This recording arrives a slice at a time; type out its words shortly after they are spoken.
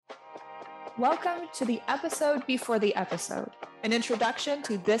Welcome to the episode before the episode, an introduction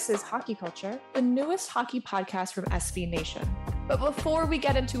to This is Hockey Culture, the newest hockey podcast from SB Nation. But before we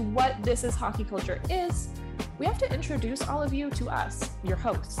get into what This is Hockey Culture is, we have to introduce all of you to us, your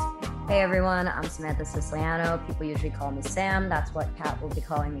hosts. Hey everyone, I'm Samantha Siciliano. People usually call me Sam. That's what Kat will be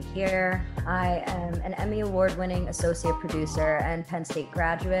calling me here. I am an Emmy Award-winning associate producer and Penn State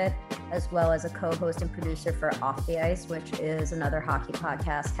graduate, as well as a co-host and producer for Off the Ice, which is another hockey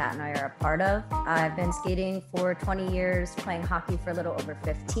podcast Kat and I are a part of. I've been skating for 20 years, playing hockey for a little over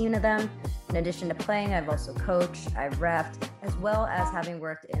 15 of them. In addition to playing, I've also coached, I've reffed, as well as having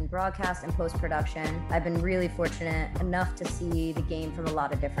worked in broadcast and post-production. I've been really fortunate enough to see the game from a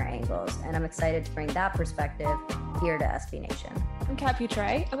lot of different angles, and I'm excited to bring that perspective here to SB Nation. I'm Kat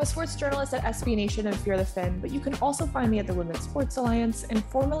Petray. I'm a sports journalist at SB Nation and Fear the Fin, but you can also find me at the Women's Sports Alliance and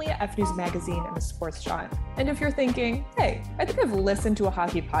formerly at F News Magazine and the Sports Shot. And if you're thinking, hey, I think I've listened to a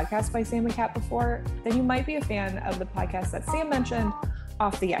hockey podcast by Sam and Kat before, then you might be a fan of the podcast that Sam mentioned,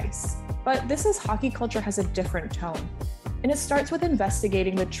 Off the Ice. But This is Hockey Culture has a different tone. And it starts with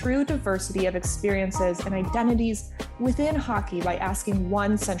investigating the true diversity of experiences and identities within hockey by asking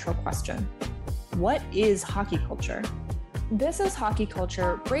one central question. What is hockey culture? This is Hockey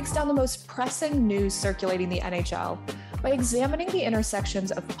Culture breaks down the most pressing news circulating the NHL by examining the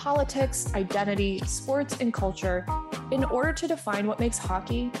intersections of politics, identity, sports, and culture in order to define what makes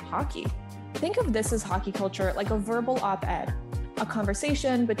hockey, hockey. Think of This is Hockey Culture like a verbal op-ed, a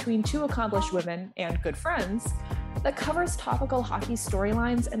conversation between two accomplished women and good friends that covers topical hockey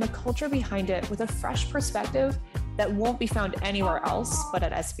storylines and the culture behind it with a fresh perspective that won't be found anywhere else but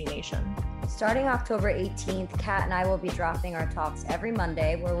at SB Nation. Starting October 18th, Kat and I will be dropping our talks every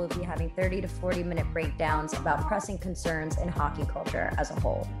Monday, where we'll be having 30 to 40-minute breakdowns about pressing concerns in hockey culture as a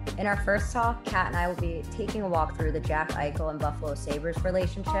whole. In our first talk, Kat and I will be taking a walk through the Jack Eichel and Buffalo Sabres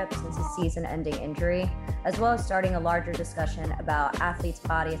relationship since his season-ending injury, as well as starting a larger discussion about athletes'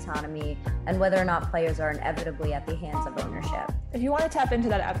 body autonomy and whether or not players are inevitably at the hands of ownership. If you want to tap into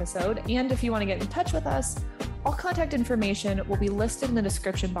that episode, and if you want to get in touch with us, all contact information will be listed in the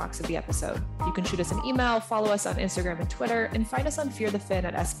description box of the episode. You can shoot us an email, follow us on Instagram and Twitter, and find us on Fear the Fin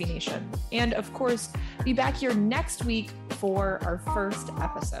at SB Nation. And of course, be back here next week for our first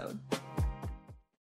episode.